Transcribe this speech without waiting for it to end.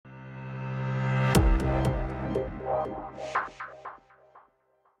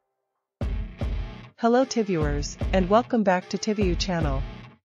Hello TViewers, and welcome back to TView channel.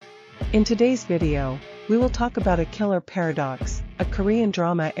 In today's video, we will talk about A Killer Paradox, a Korean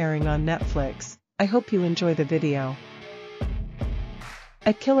drama airing on Netflix. I hope you enjoy the video.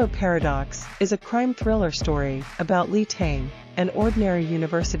 A Killer Paradox is a crime thriller story about Lee Tang, an ordinary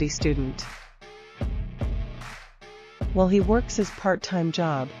university student. While he works his part-time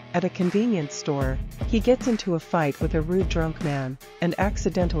job at a convenience store, he gets into a fight with a rude drunk man and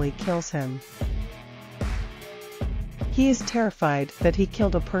accidentally kills him. He is terrified that he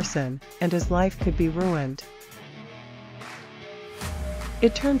killed a person and his life could be ruined.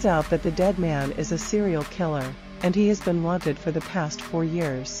 It turns out that the dead man is a serial killer, and he has been wanted for the past 4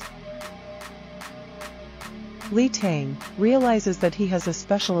 years. Lee Tang realizes that he has a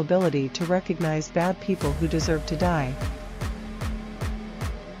special ability to recognize bad people who deserve to die.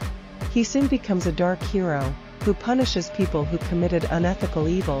 He soon becomes a dark hero who punishes people who committed unethical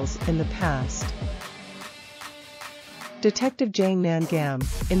evils in the past. Detective Jang Nan-Gam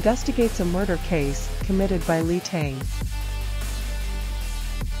investigates a murder case committed by Lee Tang.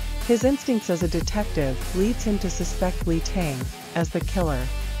 His instincts as a detective leads him to suspect Lee Tang as the killer.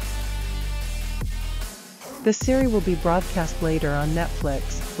 The series will be broadcast later on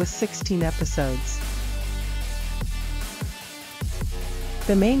Netflix with 16 episodes.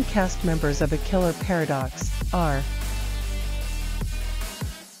 The main cast members of A Killer Paradox are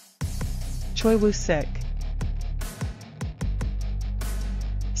Choi Woo-Sik,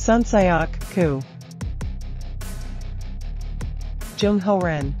 Suk-Ku, Jung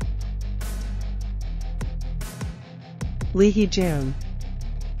Ho-ren, Lee Hee-Jun,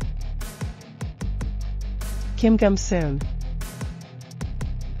 Kim Gum-soon,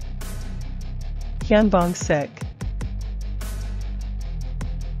 Hyun-Bong-sik.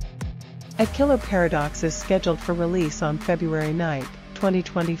 A Killer Paradox is scheduled for release on February 9,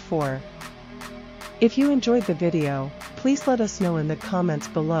 2024. If you enjoyed the video, please let us know in the comments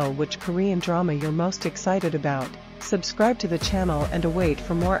below which Korean drama you're most excited about. Subscribe to the channel and await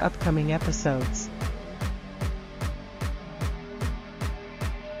for more upcoming episodes.